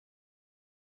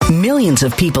Millions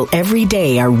of people every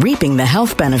day are reaping the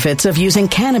health benefits of using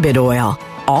cannabis oil,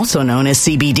 also known as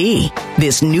CBD.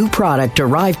 This new product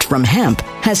derived from hemp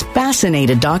has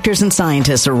fascinated doctors and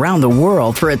scientists around the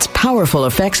world for its powerful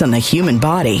effects on the human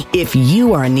body. If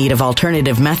you are in need of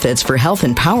alternative methods for health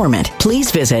empowerment, please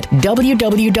visit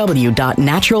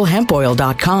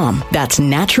www.naturalhempoil.com. That's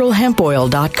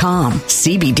naturalhempoil.com.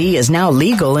 CBD is now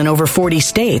legal in over 40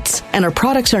 states, and our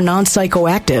products are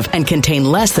non-psychoactive and contain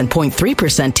less than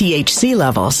 0.3% THC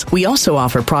levels. We also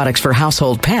offer products for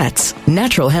household pets.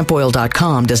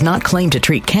 Naturalhempoil.com does not claim to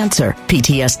treat cancer,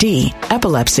 PTSD,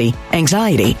 epilepsy,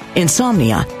 anxiety,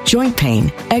 insomnia, joint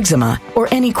pain, eczema, or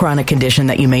any chronic condition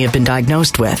that you may have been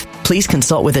diagnosed with. Please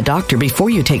consult with a doctor before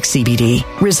you take CBD.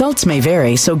 Results may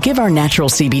vary, so give our natural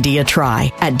CBD a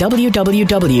try at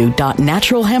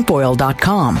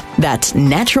www.naturalhempoil.com. That's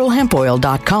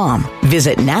naturalhempoil.com.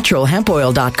 Visit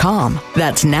naturalhempoil.com.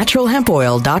 That's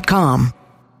naturalhempoil.com.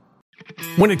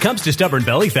 When it comes to stubborn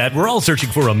belly fat, we're all searching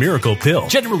for a miracle pill.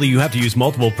 Generally, you have to use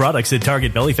multiple products that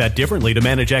target belly fat differently to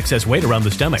manage excess weight around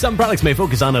the stomach. Some products may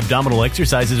focus on abdominal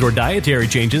exercises or dietary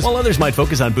changes, while others might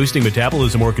focus on boosting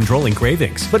metabolism or controlling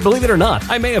cravings. But believe it or not,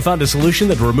 I may have found a solution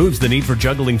that removes the need for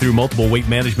juggling through multiple weight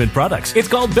management products. It's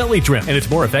called Belly Trim, and it's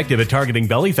more effective at targeting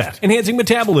belly fat, enhancing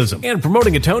metabolism, and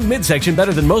promoting a toned midsection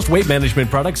better than most weight management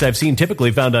products I've seen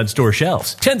typically found on store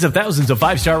shelves. Tens of thousands of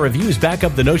 5-star reviews back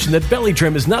up the notion that Belly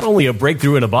Trim is not only a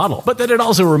breakthrough in a bottle, but that it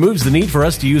also removes the need for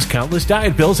us to use countless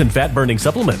diet pills and fat-burning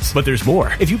supplements. But there's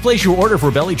more. If you place your order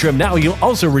for Belly Trim now, you'll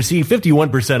also receive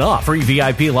 51% off, free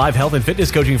VIP live health and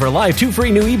fitness coaching for life, 2 free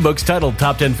new ebooks titled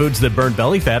Top 10 Foods That Burn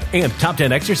Belly Fat and Top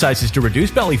 10 Exercises to Reduce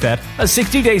Belly Fat, a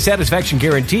 60-day satisfaction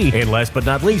guarantee, and last but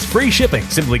not least, free shipping.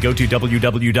 Simply go to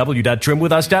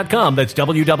www.trimwithus.com. That's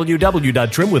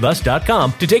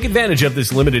www.trimwithus.com to take advantage of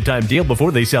this limited time deal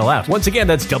before they sell out. Once again,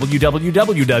 that's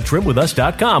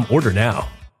www.trimwithus.com. Order now.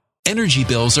 Energy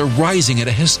bills are rising at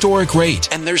a historic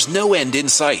rate, and there's no end in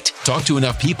sight. Talk to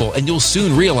enough people, and you'll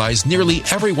soon realize nearly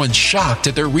everyone's shocked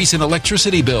at their recent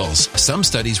electricity bills. Some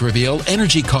studies reveal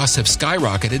energy costs have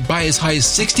skyrocketed by as high as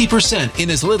 60%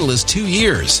 in as little as 2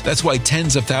 years. That's why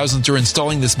tens of thousands are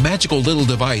installing this magical little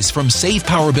device from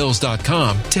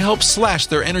SavePowerBills.com to help slash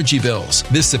their energy bills.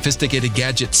 This sophisticated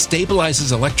gadget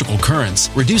stabilizes electrical currents,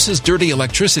 reduces dirty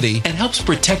electricity, and helps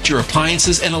protect your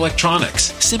appliances and electronics.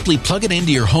 Simply plug it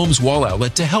into your home's wall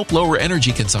outlet to help lower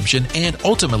energy consumption and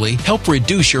ultimately help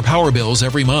reduce your power bills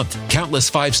every month.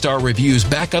 Countless 5-star reviews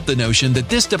back up the notion that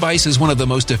this device is one of the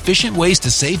most efficient ways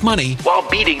to save money while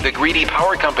beating the greedy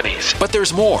power companies. But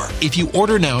there's more. If you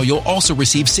order now, you'll also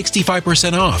receive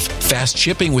 65% off, fast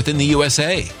shipping within the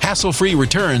USA, hassle-free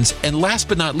returns, and last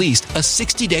but not least, a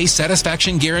 60-day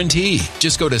satisfaction guarantee.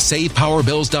 Just go to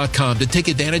SavePowerBills.com to take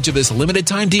advantage of this limited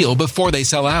time deal before they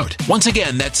sell out. Once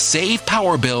again, that's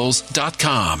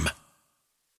SavePowerBills.com.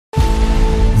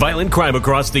 Violent crime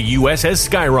across the U.S. has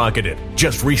skyrocketed.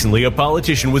 Just recently, a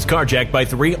politician was carjacked by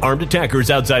 3 armed attackers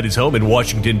outside his home in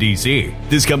Washington, D.C.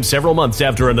 This comes several months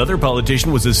after another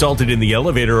politician was assaulted in the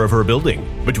elevator of her building.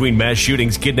 Between mass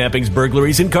shootings, kidnappings,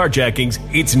 burglaries, and carjackings,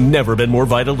 it's never been more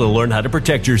vital to learn how to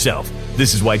protect yourself.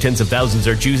 This is why tens of thousands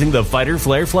are choosing the Fighter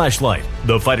Flare flashlight.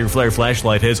 The Fighter Flare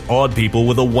flashlight has awed people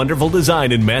with a wonderful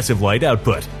design and massive light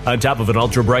output. On top of an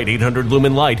ultra-bright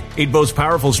 800-lumen light, it boasts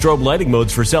powerful strobe lighting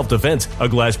modes for self-defense, a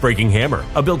glass-breaking hammer,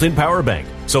 a built-in power bank,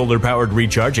 solar-powered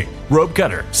recharging, rope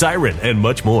cutter, siren, and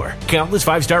much more. Countless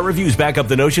 5-star reviews back up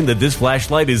the notion that this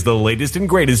flashlight is the latest and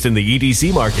greatest in the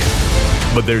EDC market.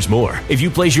 But there's more. If you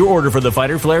place your order for the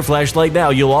Fighter Flare flashlight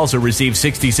now, you'll also receive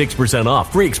 66%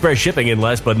 off, free express shipping, and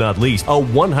last but not least, a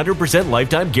 100%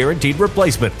 lifetime guaranteed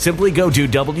replacement. Simply go to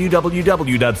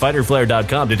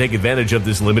www.fighterflare.com to take advantage of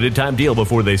this limited time deal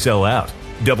before they sell out.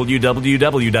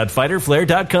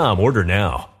 www.fighterflare.com. Order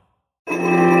now.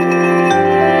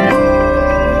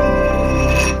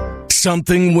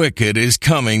 Something wicked is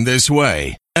coming this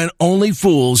way, and only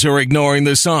fools are ignoring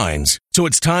the signs. So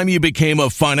it's time you became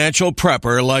a financial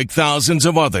prepper like thousands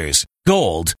of others.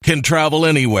 Gold can travel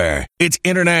anywhere. It's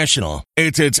international.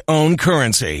 It's its own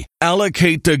currency.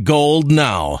 Allocate to gold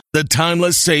now, the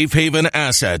timeless safe haven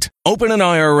asset. Open an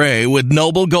IRA with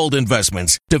Noble Gold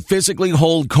Investments to physically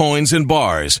hold coins and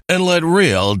bars and let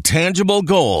real, tangible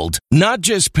gold, not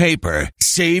just paper,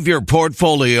 Save your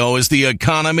portfolio as the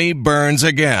economy burns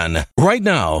again. Right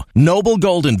now, Noble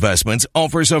Gold Investments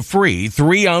offers a free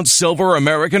 3-ounce silver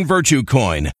American Virtue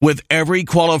coin with every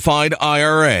qualified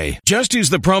IRA. Just use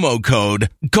the promo code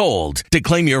GOLD to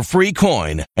claim your free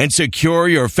coin and secure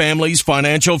your family's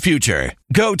financial future.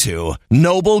 Go to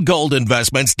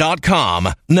noblegoldinvestments.com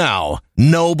now.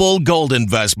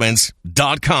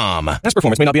 noblegoldinvestments.com. Past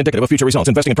performance may not be indicative of future results.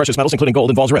 Investing in precious metals, including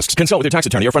gold, involves risks. Consult with your tax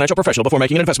attorney or financial professional before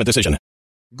making an investment decision.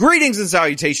 Greetings and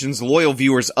salutations, loyal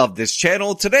viewers of this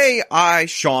channel. Today, I,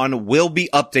 Sean, will be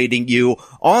updating you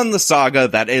on the saga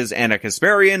that is Ana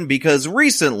Kasparian, because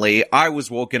recently I was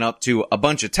woken up to a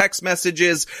bunch of text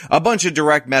messages, a bunch of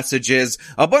direct messages,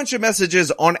 a bunch of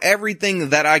messages on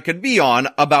everything that I could be on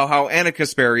about how Ana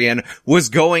Kasparian was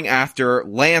going after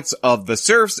Lance of the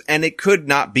Serfs, and it could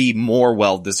not be more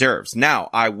well-deserved. Now,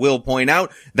 I will point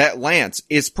out that Lance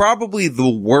is probably the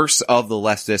worst of the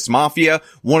leftist mafia,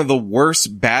 one of the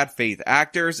worst bad faith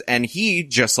actors, and he,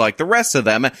 just like the rest of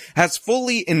them, has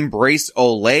fully embraced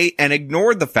Olay and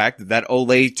ignored the fact that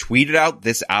Olay tweeted out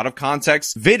this out of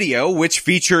context video which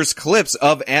features clips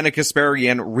of Ana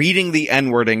Kasparian reading the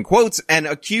N-word in quotes and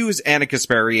accuse Ana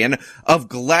Kasparian of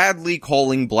gladly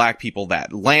calling black people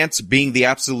that. Lance, being the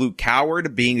absolute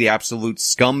coward, being the absolute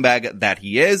scumbag that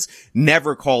he is,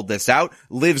 never called this out,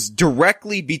 lives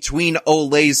directly between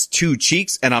Olay's two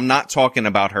cheeks, and I'm not talking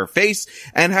about her face,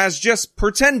 and has just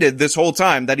pretended this whole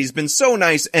time that he's been so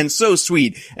nice and so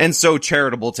sweet and so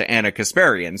charitable to Ana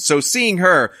Kasparian. So seeing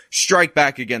her strike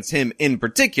back against him in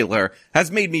particular has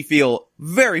made me feel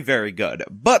very, very good.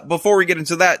 But before we get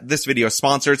into that, this video is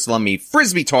sponsored, so let me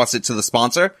frisbee toss it to the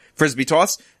sponsor. Frisbee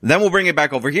toss. Then we'll bring it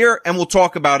back over here and we'll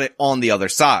talk about it on the other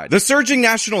side. The surging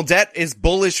national debt is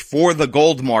bullish for the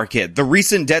gold market. The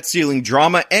recent debt ceiling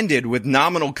drama ended with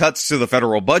nominal cuts to the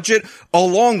federal budget,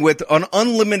 along with an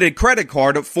unlimited credit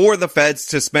card for the feds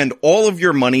to spend all of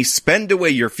your money, spend away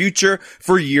your future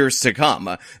for years to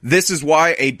come. This is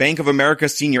why a Bank of America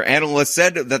senior analyst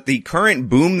said that the current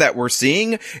boom that we're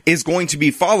seeing is going to be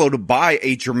followed by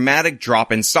a dramatic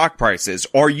drop in stock prices.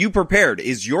 Are you prepared?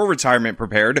 Is your retirement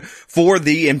prepared for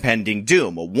the impending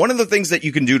doom? One of the things that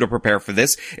you can do to prepare for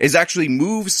this is actually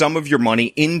move some of your money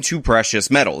into precious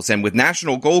metals. And with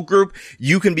National Gold Group,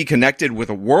 you can be connected with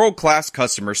a world-class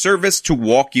customer service to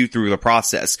walk you through the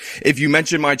process. If you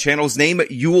mention my channel's name,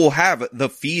 you will have the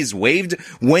fees waived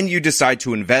when you decide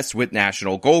to invest with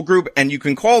National Gold Group, and you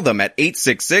can call them at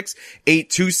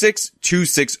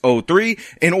 866-826-2603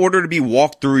 in order to be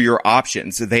walked through your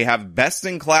options. They have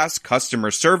best-in-class customer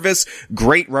service,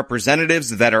 great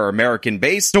representatives that are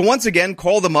American-based. So once again,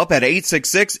 call them up at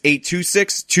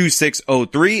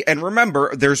 866-826-2603. And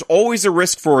remember, there's always a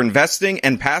risk for investing,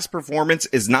 and past performance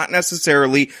is not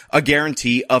necessarily a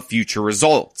guarantee of future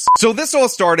results. So this all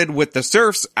started with the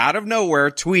Serfs out of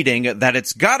nowhere tweeting that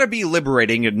it's gotta be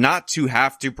liberating not to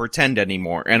have to pretend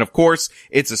anymore. And of course,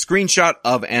 it's a screenshot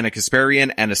of Ana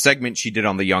Kasparian and a segment she did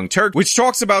on the Young Turk, which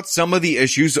talks about some of the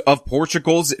issues of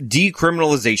Portugal's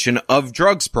decriminalization of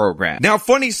drugs program. Now,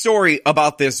 funny story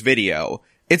about this video.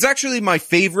 It's actually my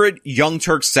favorite Young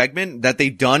Turk segment that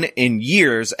they've done in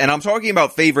years, and I'm talking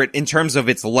about favorite in terms of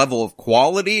its level of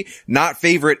quality, not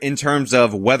favorite in terms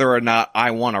of whether or not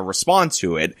I want to respond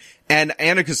to it. And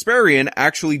Ana Kasparian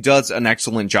actually does an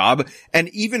excellent job and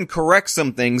even corrects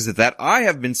some things that I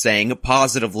have been saying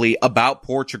positively about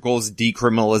Portugal's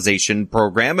decriminalization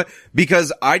program,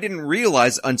 because I didn't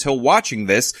realize until watching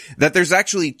this that there's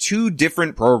actually two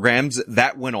different programs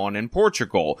that went on in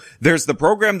Portugal. There's the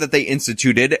program that they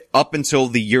instituted up until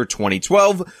the year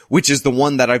 2012, which is the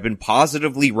one that I've been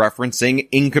positively referencing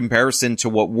in comparison to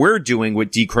what we're doing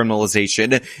with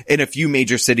decriminalization in a few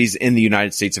major cities in the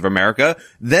United States of America.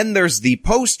 Then there's the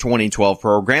post-2012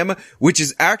 program, which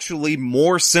is actually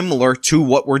more similar to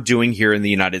what we're doing here in the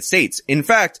United States. In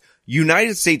fact,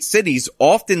 United States cities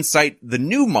often cite the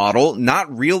new model,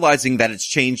 not realizing that it's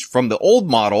changed from the old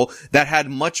model that had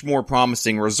much more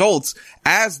promising results,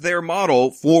 as their model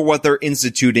for what they're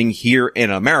instituting here in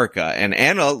America. And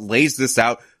Ana lays this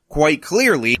out quite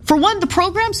clearly. For one, the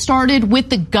program started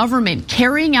with the government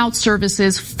carrying out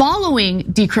services following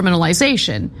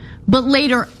decriminalization, but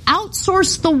later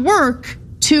outsourced the work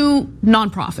to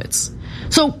nonprofits.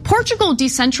 So Portugal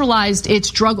decentralized its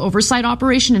drug oversight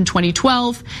operation in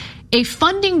 2012. A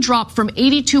funding drop from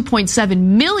 82.7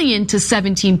 million to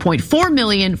 17.4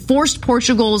 million forced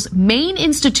Portugal's main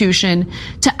institution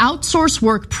to outsource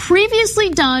work previously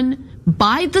done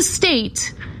by the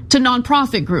state to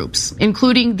nonprofit groups,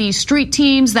 including the street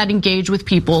teams that engage with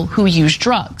people who use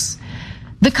drugs.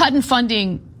 The cut in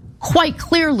funding quite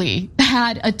clearly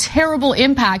had a terrible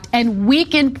impact and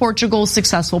weakened Portugal's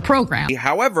successful program.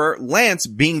 However, Lance,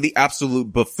 being the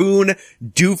absolute buffoon,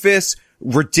 doofus,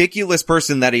 ridiculous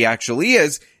person that he actually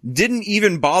is, didn't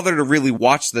even bother to really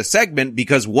watch the segment,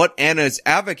 because what Anna is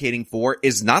advocating for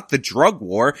is not the drug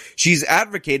war. She's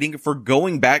advocating for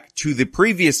going back to the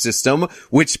previous system,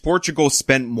 which Portugal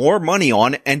spent more money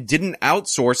on and didn't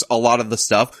outsource a lot of the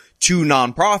stuff to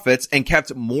nonprofits and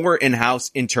kept more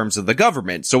in-house in terms of the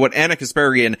government. So what Anna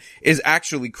Kasparian is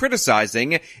actually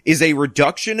criticizing is a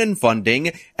reduction in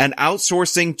funding and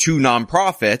outsourcing to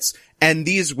nonprofits. And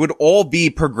these would all be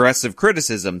progressive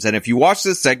criticisms. And if you watch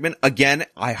this segment, again,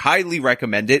 I highly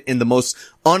recommend it in the most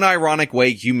unironic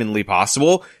way humanly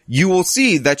possible. You will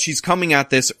see that she's coming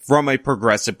at this from a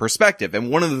progressive perspective.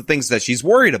 And one of the things that she's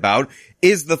worried about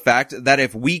is the fact that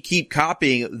if we keep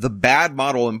copying the bad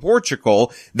model in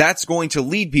Portugal, that's going to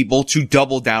lead people to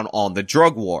double down on the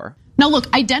drug war. Now,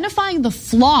 look, identifying the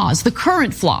flaws, the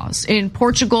current flaws in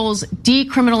Portugal's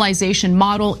decriminalization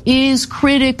model is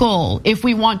critical if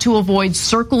we want to avoid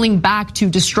circling back to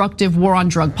destructive war on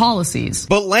drug policies.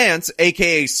 But Lance,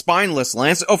 aka Spineless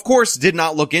Lance, of course did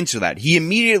not look into that. He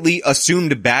immediately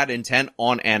assumed bad intent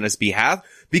on Anna's behalf,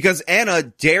 because Anna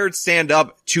dared stand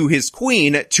up to his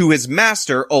queen, to his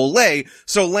master, Ole,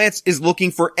 so Lance is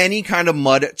looking for any kind of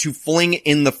mud to fling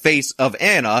in the face of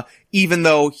Anna, even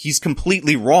though he's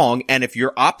completely wrong. And if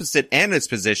you're opposite Anna's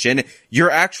position,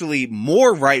 you're actually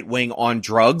more right-wing on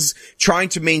drugs, trying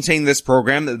to maintain this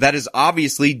program that is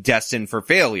obviously destined for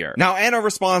failure. Now, Anna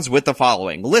responds with the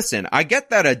following. Listen, I get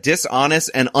that a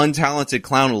dishonest and untalented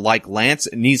clown like Lance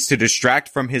needs to distract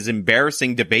from his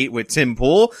embarrassing debate with Tim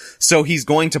Pool, so he's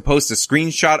going to post a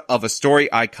screenshot of a story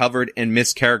I covered and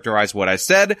mischaracterize what I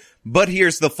said. But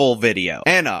here's the full video.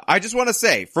 Anna, I just want to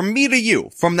say, from me to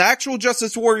you, from the Actual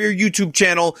Justice Warrior YouTube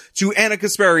channel to Anna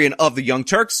Kasparian of the Young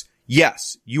Turks,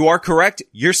 yes, you are correct.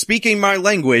 You're speaking my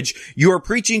language. You are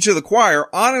preaching to the choir.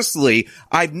 Honestly,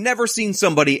 I've never seen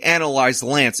somebody analyze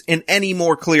Lance in any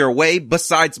more clear way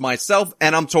besides myself,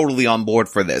 and I'm totally on board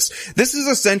for this. This is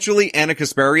essentially Anna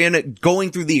Kasparian going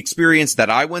through the experience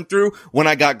that I went through when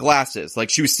I got glasses.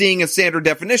 Like, she was seeing in standard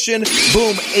definition,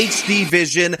 boom, HD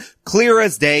vision, clear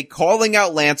as day, calling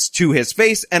out Lance to his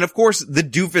face, and of course, the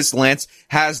doofus Lance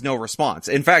has no response.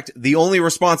 In fact, the only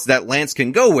response that Lance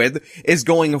can go with is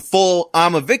going full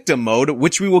I'm a victim mode,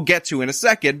 which we will get to in a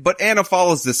second, but Anna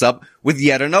follows this up with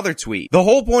yet another tweet. The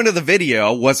whole point of the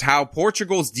video was how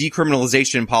Portugal's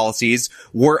decriminalization policies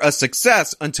were a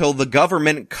success until the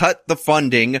government cut the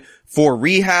funding for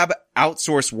rehab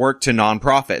outsourced work to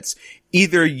nonprofits.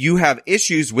 Either you have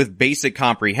issues with basic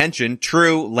comprehension,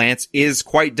 true, Lance is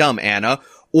quite dumb, Anna,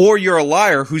 or you're a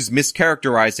liar who's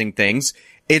mischaracterizing things.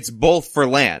 It's both for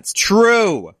Lance.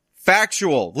 True.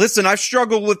 Factual. Listen, I've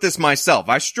struggled with this myself.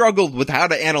 I struggled with how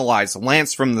to analyze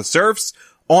Lance from the Serfs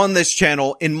on this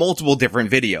channel in multiple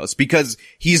different videos, because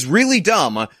he's really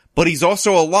dumb, but he's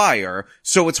also a liar,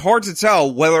 so it's hard to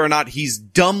tell whether or not he's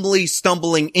dumbly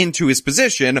stumbling into his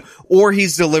position or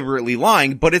he's deliberately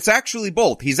lying, but it's actually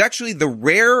both. He's actually the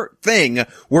rare thing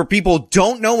where people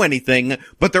don't know anything,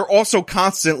 but they're also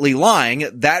constantly lying,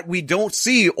 that we don't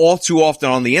see all too often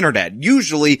on the internet.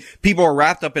 Usually, people are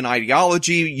wrapped up in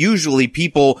ideology. Usually,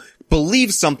 people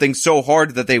believe something so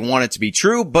hard that they want it to be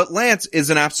true, but Lance is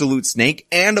an absolute snake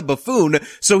and a buffoon,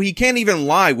 so he can't even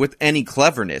lie with any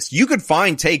cleverness. You could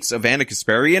find takes of Anna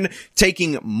Kasparian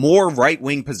taking more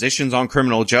right-wing positions on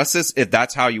criminal justice, if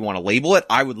that's how you want to label it.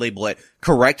 I would label it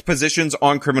correct positions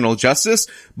on criminal justice,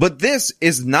 but this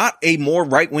is not a more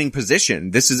right-wing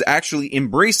position. This is actually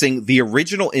embracing the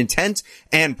original intent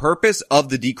and purpose of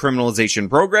the decriminalization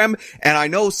program, and I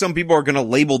know some people are going to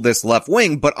label this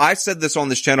left-wing, but I've said this on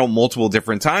this channel multiple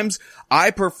different times. I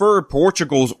prefer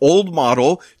Portugal's old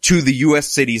model to the U.S.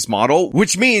 cities model,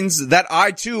 which means that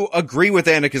I too agree with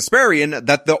Anna Kasparian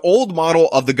that the old model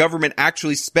of the government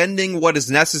actually spending what is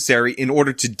necessary in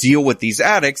order to deal with these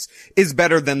addicts is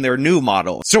better than their new model.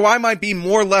 So I might be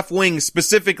more left-wing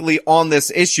specifically on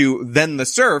this issue than the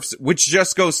Serfs, which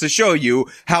just goes to show you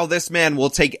how this man will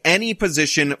take any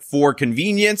position for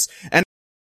convenience. And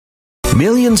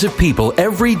Millions of people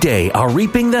every day are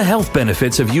reaping the health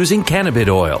benefits of using cannabis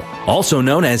oil, also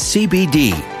known as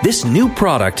CBD. This new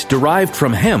product derived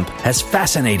from hemp has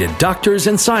fascinated doctors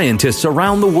and scientists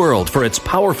around the world for its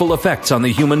powerful effects on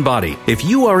the human body. If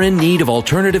you are in need of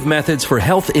alternative methods for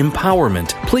health empowerment,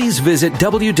 please visit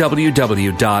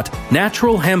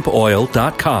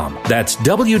www.naturalhempoil.com. That's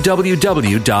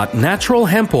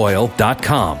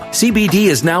www.naturalhempoil.com. CBD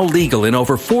is now legal in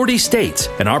over 40 states,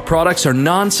 and our products are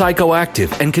non-psychoactive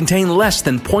psychoactive and contain less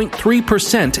than 0.3%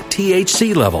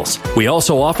 THC levels. We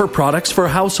also offer products for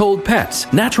household pets.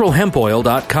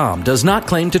 NaturalHempOil.com does not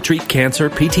claim to treat cancer,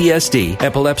 PTSD,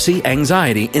 epilepsy,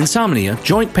 anxiety, insomnia,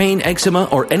 joint pain, eczema,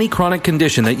 or any chronic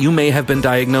condition that you may have been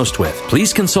diagnosed with.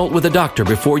 Please consult with a doctor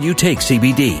before you take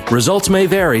CBD. Results may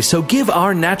vary, so give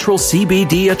our natural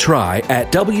CBD a try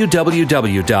at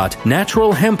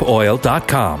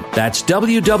www.naturalhempoil.com. That's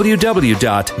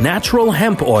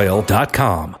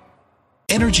www.naturalhempoil.com.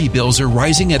 Energy bills are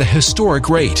rising at a historic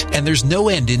rate, and there's no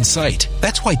end in sight.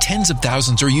 That's why tens of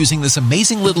thousands are using this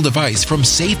amazing little device from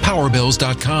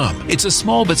SavePowerBills.com. It's a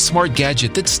small but smart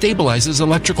gadget that stabilizes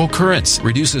electrical currents,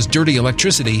 reduces dirty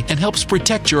electricity, and helps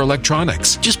protect your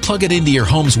electronics. Just plug it into your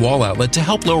home's wall outlet to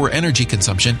help lower energy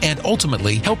consumption and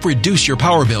ultimately help reduce your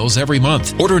power bills every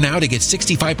month. Order now to get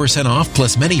 65% off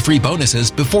plus many free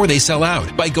bonuses before they sell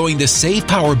out by going to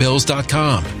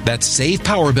SavePowerBills.com. That's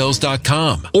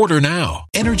SavePowerBills.com. Order now.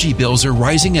 Energy bills are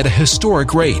rising at a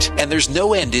historic rate, and there's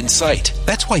no end in sight.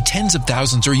 That's why tens of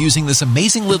thousands are using this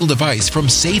amazing little device from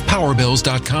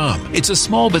SavePowerBills.com. It's a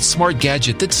small but smart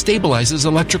gadget that stabilizes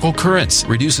electrical currents,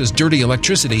 reduces dirty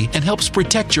electricity, and helps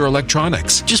protect your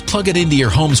electronics. Just plug it into your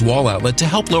home's wall outlet to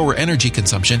help lower energy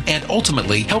consumption and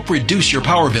ultimately help reduce your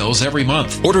power bills every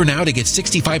month. Order now to get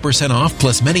 65% off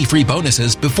plus many free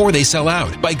bonuses before they sell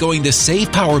out by going to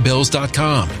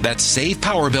SavePowerBills.com. That's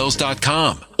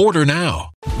SavePowerBills.com. Order now.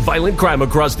 Violent crime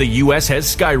across the U.S.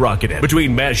 has skyrocketed.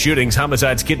 Between mass shootings,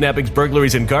 homicides, kidnappings,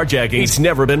 burglaries, and carjackings, it's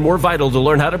never been more vital to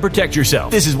learn how to protect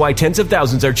yourself. This is why tens of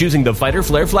thousands are choosing the Fighter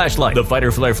Flare flashlight. The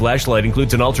Fighter Flare flashlight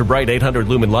includes an ultra-bright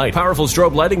 800-lumen light, powerful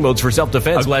strobe lighting modes for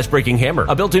self-defense, a glass-breaking hammer,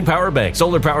 a built-in power bank,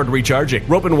 solar-powered recharging,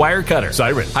 rope and wire cutter,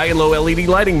 siren, high and low LED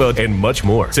lighting mode, and much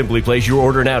more. Simply place your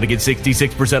order now to get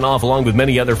 66% off along with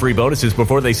many other free bonuses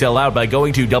before they sell out by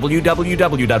going to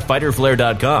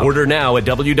www.fighterflare.com. Order now at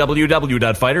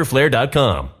www.fighterflare.com.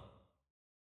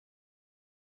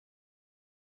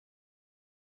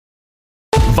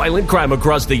 Violent crime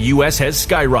across the U.S. has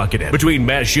skyrocketed. Between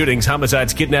mass shootings,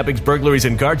 homicides, kidnappings, burglaries,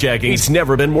 and carjackings, it's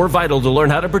never been more vital to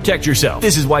learn how to protect yourself.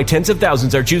 This is why tens of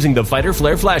thousands are choosing the Fighter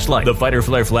Flare flashlight. The Fighter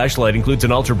Flare flashlight includes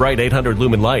an ultra-bright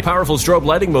 800-lumen light, powerful strobe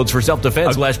lighting modes for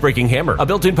self-defense, a glass-breaking hammer, a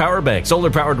built-in power bank,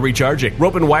 solar-powered recharging,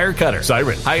 rope and wire cutter,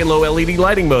 siren, high and low LED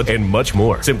lighting mode, and much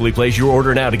more. Simply place your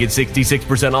order now to get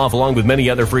 66% off along with many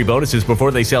other free bonuses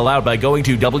before they sell out by going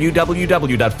to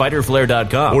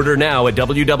www.fighterflare.com. Order now at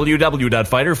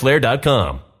www.fighterflare.com.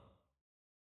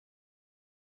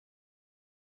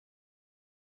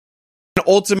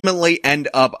 Ultimately end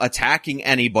up attacking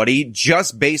anybody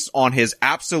just based on his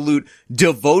absolute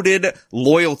devoted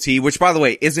loyalty, which, by the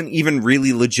way, isn't even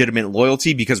really legitimate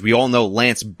loyalty because we all know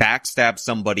Lance backstabbed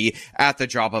somebody at the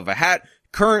drop of a hat,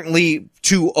 currently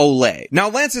to Olay. Now,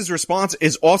 Lance's response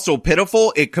is also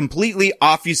pitiful. It completely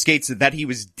obfuscates that he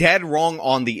was dead wrong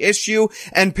on the issue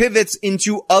and pivots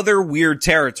into other weird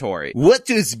territory. What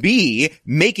does me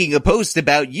making a post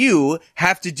about you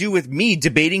have to do with me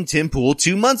debating Tim Pool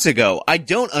 2 months ago? I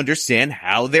don't understand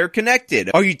how they're connected.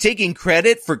 Are you taking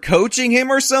credit for coaching him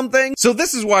or something? So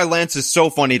this is why Lance is so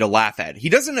funny to laugh at. He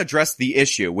doesn't address the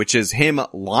issue, which is him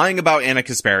lying about Anna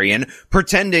Kasparian,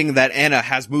 pretending that Anna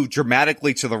has moved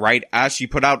dramatically to the right as she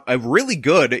put out a really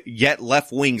good yet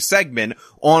left-wing segment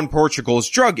on Portugal's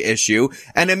drug issue,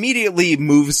 and immediately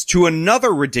moves to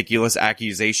another ridiculous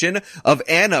accusation of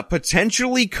Anna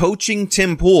potentially coaching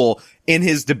Tim Pool in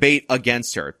his debate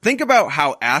against her. Think about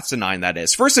how asinine that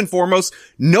is. First and foremost,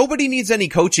 nobody needs any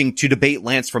coaching to debate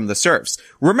Lance from the Serfs.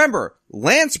 Remember,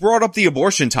 Lance brought up the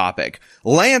abortion topic.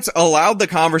 Lance allowed the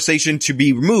conversation to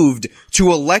be moved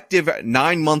to elective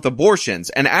 9-month abortions.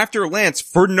 And after Lance,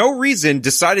 for no reason,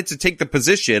 decided to take the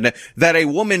position that a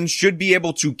woman should be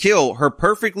able to kill her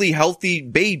perfectly healthy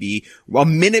baby a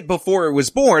minute before it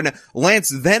was born, Lance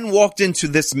then walked into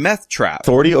this meth trap.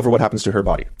 Authority over what happens to her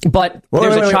body. But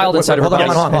there's a child inside of her body.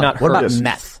 Hold on. What about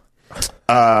meth?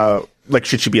 Like,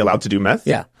 should she be allowed to do meth?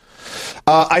 Yeah.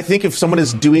 I think if someone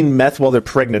is doing meth while they're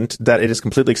pregnant, that it is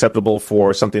completely acceptable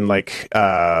for something like,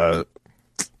 I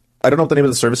don't know what the name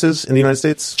of the service is in the United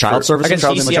States. Child services?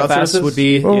 I guess CCFS would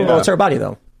be... Well, it's her body,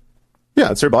 though.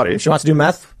 Yeah, it's her body. If she wants to do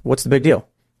meth, what's the big deal?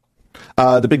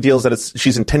 The big deal is that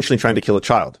she's intentionally trying to kill a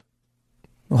child.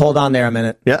 Hold on there a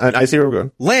minute. Yeah, I see where we're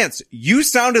going. Lance, you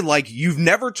sounded like you've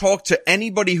never talked to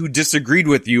anybody who disagreed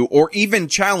with you or even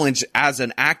challenged as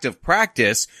an act of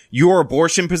practice your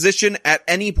abortion position at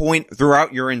any point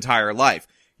throughout your entire life.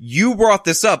 you brought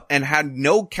this up and had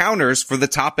no counters for the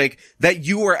topic that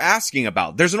you were asking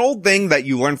about. There's an old thing that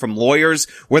you learn from lawyers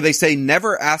where they say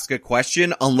never ask a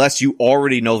question unless you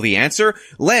already know the answer.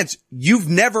 Lance, you've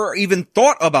never even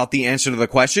thought about the answer to the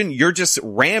question. You're just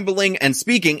rambling and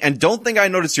speaking, and don't think I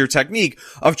noticed your technique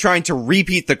of trying to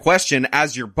repeat the question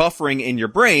as you're buffering in your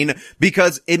brain,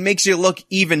 because it makes you look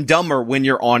even dumber when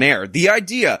you're on air. The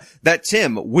idea that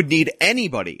Tim would need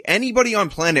anybody on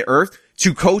planet Earth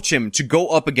to coach him to go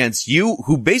up against you,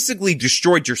 who basically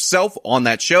destroyed yourself on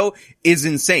that show, is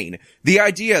insane. The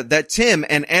idea that Tim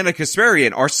and Anna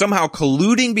Kasparian are somehow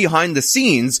colluding behind the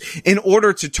scenes in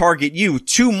order to target you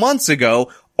 2 months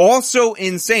ago, also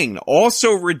insane,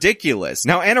 also ridiculous.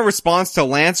 Now, Anna responds to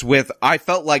Lance with, "I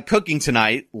felt like cooking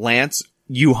tonight. Lance,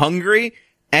 you hungry?"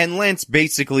 And Lance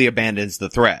basically abandons the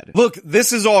thread. Look,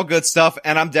 this is all good stuff,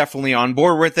 and I'm definitely on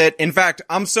board with it. In fact,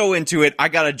 I'm so into it, I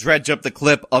gotta dredge up the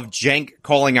clip of Cenk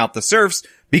calling out the Serfs,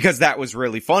 because that was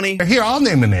really funny. Here, I'll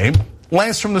name the name.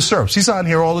 Lance from the Serfs. He's on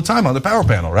here all the time on the power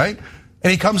panel, right?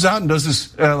 And he comes out and does this,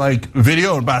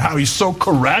 video about how he's so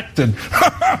correct and,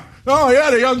 oh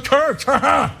yeah, the Young Turks,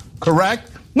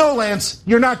 correct? No, Lance,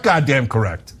 you're not goddamn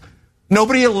correct.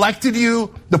 Nobody elected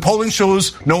you. The polling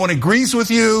shows no one agrees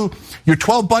with you. Your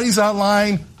 12 buddies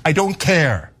online, I don't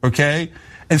care, okay?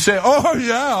 And say, oh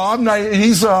yeah, I'm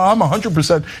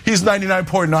 100%, he's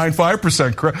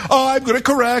 99.95% correct. Oh, I'm gonna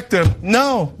correct him.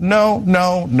 No.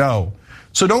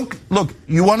 So look,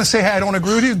 you wanna say, hey, I don't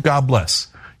agree with you? God bless.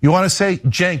 You wanna say,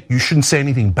 Cenk, you shouldn't say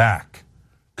anything back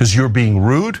because you're being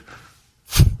rude?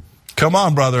 Come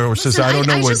on, brother or sister, I don't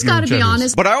know what your agenda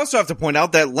is. But I also have to point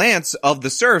out that Lance of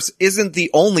the Serfs isn't the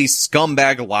only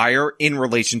scumbag liar in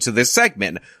relation to this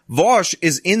segment. Vosh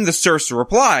is in the Serfs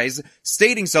replies,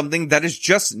 stating something that is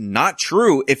just not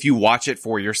true if you watch it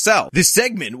for yourself. This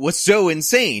segment was so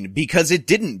insane because it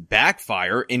didn't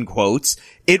backfire, in quotes.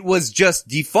 It was just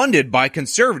defunded by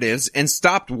conservatives and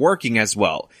stopped working as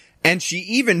well. And she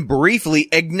even briefly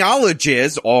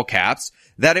acknowledges, all caps,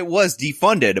 that it was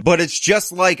defunded, but it's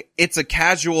just like it's a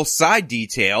casual side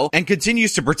detail and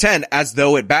continues to pretend as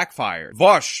though it backfired.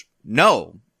 Vosh,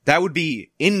 no, that would be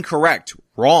incorrect,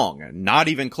 wrong, not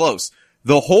even close.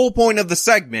 The whole point of the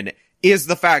segment is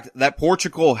the fact that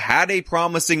Portugal had a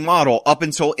promising model up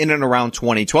until in and around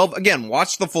 2012. Again,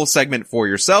 watch the full segment for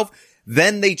yourself.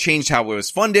 Then they changed how it was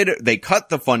funded. They cut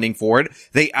the funding for it.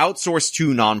 They outsourced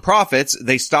to nonprofits.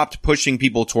 They stopped pushing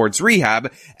people towards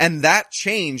rehab. And that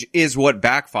change is what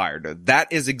backfired.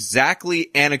 That is exactly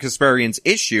Anna Kasparian's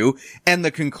issue. And the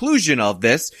conclusion of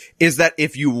this is that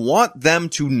if you want them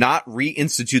to not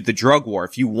reinstitute the drug war,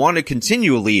 if you want to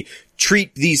continually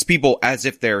treat these people as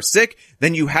if they're sick,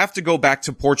 then you have to go back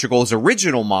to Portugal's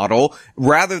original model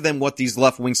rather than what these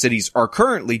left-wing cities are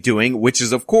currently doing, which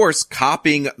is, of course,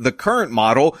 copying the current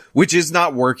model, which is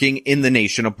not working in the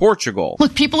nation of Portugal.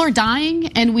 Look, people are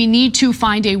dying, and we need to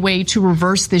find a way to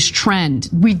reverse this trend.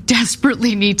 We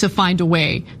desperately need to find a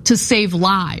way to save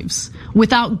lives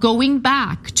without going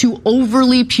back to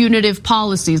overly punitive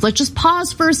policies. Let's just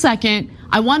pause for a second.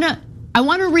 I want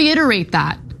to reiterate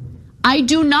that. I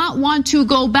do not want to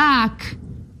go back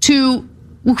to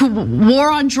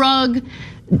war on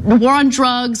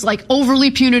drugs, like overly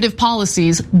punitive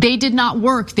policies. They did not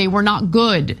work. They were not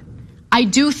good. I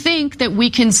do think that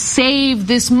we can save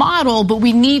this model, but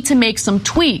we need to make some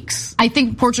tweaks. I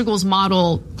think Portugal's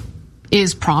model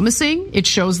is promising. It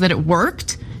shows that it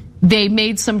worked. They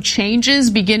made some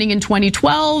changes beginning in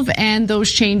 2012, and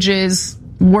those changes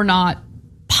were not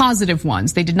positive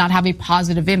ones. They did not have a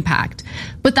positive impact,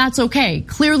 but that's okay.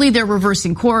 Clearly they're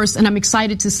reversing course, and I'm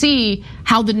excited to see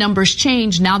how the numbers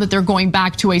change now that they're going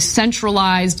back to a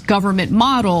centralized government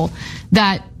model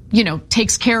that,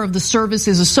 takes care of the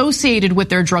services associated with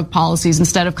their drug policies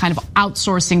instead of kind of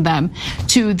outsourcing them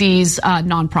to these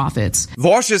nonprofits.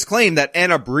 Vosh's claim that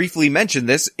Anna briefly mentioned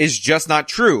this is just not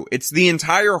true. It's the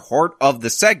entire heart of the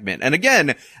segment. And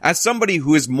again, as somebody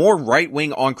who is more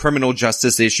right-wing on criminal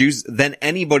justice issues than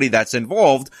anybody that's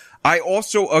involved, I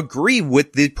also agree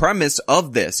with the premise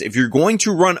of this. If you're going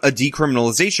to run a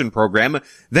decriminalization program,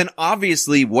 then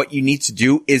obviously what you need to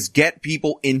do is get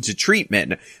people into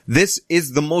treatment. This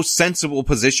is the most sensible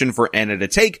position for Anna to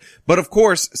take. But of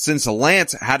course, since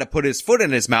Lance had to put his foot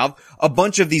in his mouth, a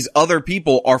bunch of these other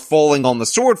people are falling on the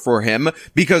sword for him,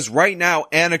 because right now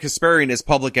Anna Kasparian is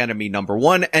public enemy number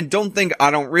one. And don't think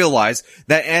I don't realize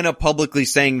that Anna publicly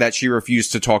saying that she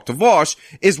refused to talk to Vosh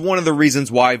is one of the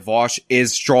reasons why Vosh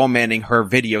is strawmanning her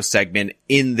video segment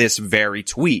in this very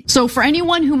tweet. So for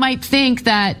anyone who might think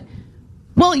that,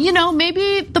 well,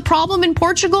 maybe the problem in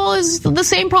Portugal is the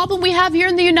same problem we have here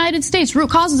in the United States. Root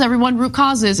causes, everyone, root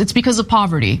causes. It's because of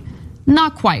poverty.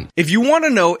 Not quite. If you want to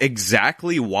know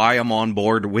exactly why I'm on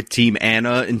board with Team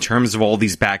Anna in terms of all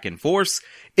these back and forths,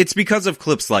 it's because of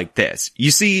clips like this. You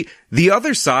see, the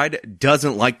other side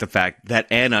doesn't like the fact that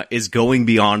Anna is going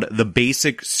beyond the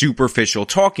basic superficial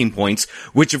talking points,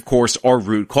 which of course are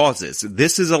root causes.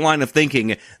 This is a line of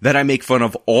thinking that I make fun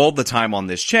of all the time on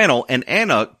this channel, and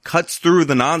Anna cuts through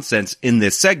the nonsense in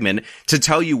this segment to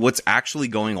tell you what's actually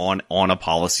going on a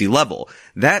policy level.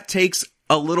 That takes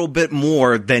a little bit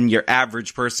more than your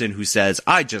average person who says,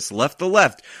 I just left the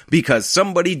left because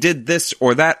somebody did this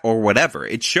or that or whatever.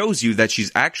 It shows you that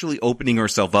she's actually opening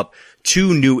herself up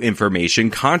to new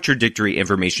information, contradictory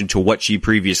information to what she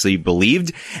previously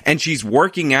believed, and she's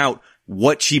working out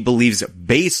what she believes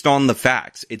based on the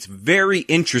facts. It's very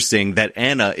interesting that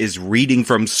Anna is reading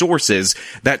from sources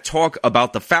that talk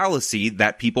about the fallacy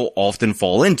that people often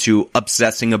fall into,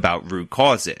 obsessing about root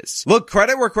causes. Look,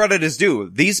 credit where credit is due.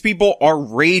 These people are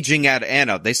raging at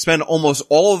Anna. They spend almost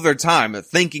all of their time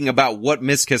thinking about what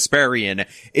Miss Kasparian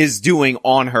is doing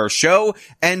on her show,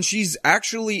 and she's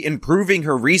actually improving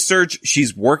her research.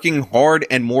 She's working hard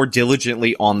and more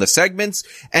diligently on the segments,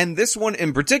 and this one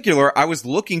in particular, I was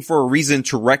looking for a reason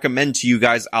to recommend to you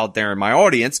guys out there in my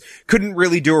audience. Couldn't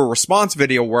really do a response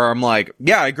video where I'm like,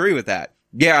 yeah, I agree with that.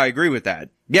 Yeah, I agree with that.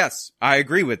 Yes, I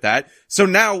agree with that. So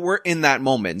now we're in that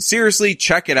moment. Seriously,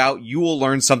 check it out. You will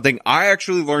learn something. I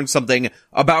actually learned something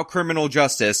about criminal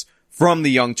justice from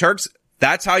the Young Turks.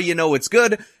 That's how you know it's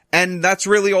good. And that's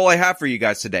really all I have for you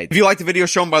guys today. If you liked the video,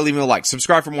 show them by leaving a like.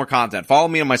 Subscribe for more content. Follow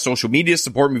me on my social media.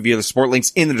 Support me via the support links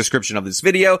in the description of this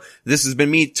video. This has been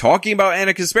me talking about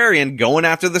Anna Kasparian going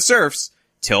after the serfs.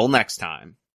 Till next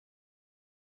time.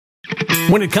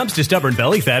 When it comes to stubborn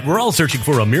belly fat, we're all searching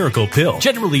for a miracle pill.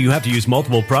 Generally, you have to use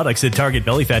multiple products that target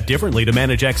belly fat differently to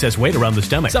manage excess weight around the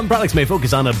stomach. Some products may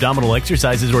focus on abdominal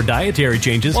exercises or dietary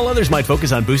changes, while others might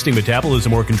focus on boosting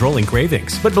metabolism or controlling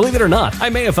cravings. But believe it or not, I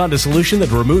may have found a solution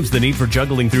that removes the need for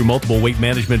juggling through multiple weight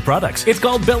management products. It's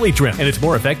called Belly Trim, and it's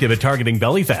more effective at targeting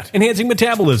belly fat, enhancing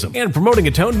metabolism, and promoting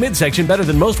a toned midsection better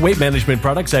than most weight management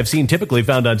products I've seen typically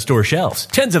found on store shelves.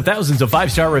 Tens of thousands of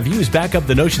 5-star reviews back up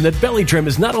the notion that Belly Trim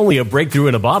is not only a breakthrough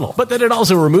in a bottle, but that it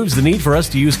also removes the need for us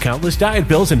to use countless diet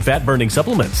pills and fat-burning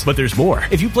supplements. But there's more.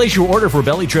 If you place your order for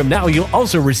Belly Trim now, you'll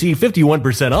also receive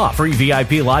 51% off, free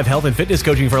VIP live health and fitness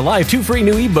coaching for life, 2 free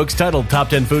new ebooks titled Top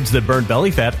 10 Foods That Burn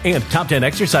Belly Fat and Top 10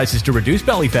 Exercises to Reduce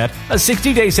Belly Fat, a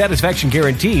 60-day satisfaction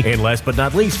guarantee, and last but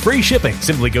not least, free shipping.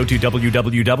 Simply go to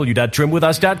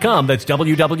www.trimwithus.com. That's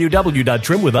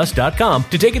www.trimwithus.com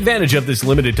to take advantage of this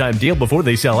limited time deal before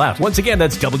they sell out. Once again,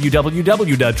 that's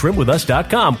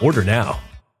www.trimwithus.com. Order now.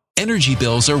 Energy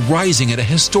bills are rising at a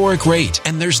historic rate,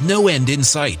 and there's no end in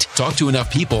sight. Talk to enough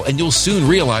people, and you'll soon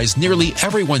realize nearly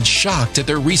everyone's shocked at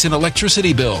their recent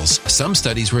electricity bills. Some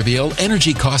studies reveal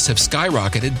energy costs have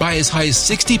skyrocketed by as high as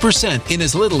 60% in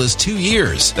as little as 2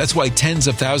 years. That's why tens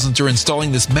of thousands are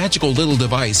installing this magical little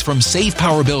device from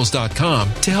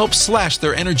SavePowerBills.com to help slash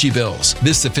their energy bills.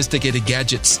 This sophisticated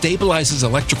gadget stabilizes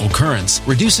electrical currents,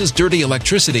 reduces dirty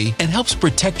electricity, and helps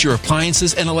protect your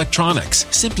appliances and electronics.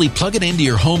 Simply plug it into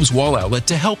your home's wall outlet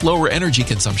to help lower energy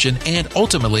consumption and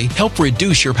ultimately help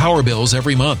reduce your power bills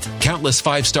every month. Countless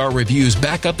 5-star reviews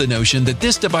back up the notion that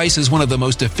this device is one of the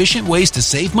most efficient ways to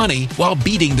save money while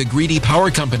beating the greedy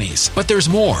power companies. But there's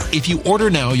more. If you order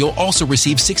now, you'll also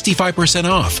receive 65%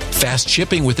 off, fast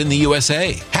shipping within the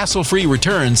USA, hassle-free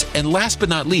returns, and last but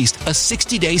not least, a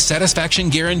 60-day satisfaction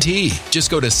guarantee. Just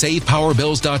go to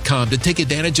SavePowerBills.com to take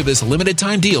advantage of this limited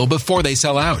time deal before they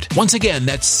sell out. Once again,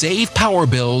 that's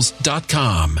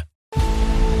SavePowerBills.com.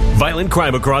 Violent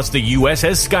crime across the U.S.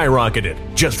 has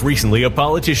skyrocketed. Just recently, a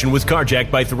politician was carjacked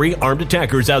by 3 armed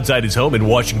attackers outside his home in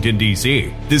Washington,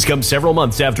 D.C. This comes several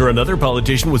months after another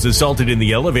politician was assaulted in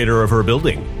the elevator of her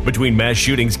building. Between mass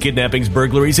shootings, kidnappings,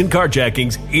 burglaries, and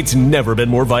carjackings, it's never been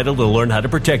more vital to learn how to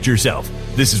protect yourself.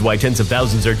 This is why tens of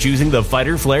thousands are choosing the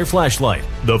Fighter Flare flashlight.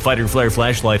 The Fighter Flare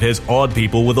flashlight has awed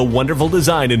people with a wonderful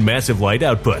design and massive light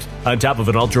output. On top of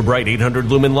an ultra-bright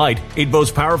 800-lumen light, it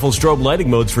boasts powerful strobe lighting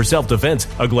modes for self-defense,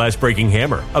 a glass-breaking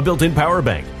hammer, a built-in power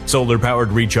bank,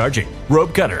 solar-powered recharging,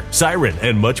 rope cutter, siren,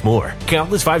 and much more.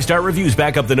 Countless 5-star reviews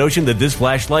back up the notion that this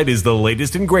flashlight is the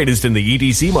latest and greatest in the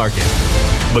EDC market.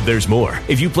 But there's more.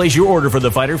 If you place your order for the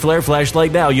Fighter Flare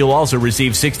flashlight now, you'll also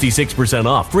receive 66%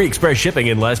 off, free express shipping,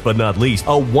 and last but not least, a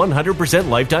 100%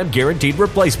 lifetime guaranteed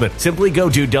replacement. Simply go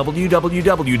to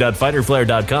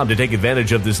www.fighterflare.com to take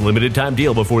advantage of this limited time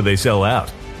deal before they sell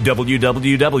out.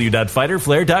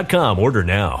 www.fighterflare.com. Order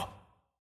now.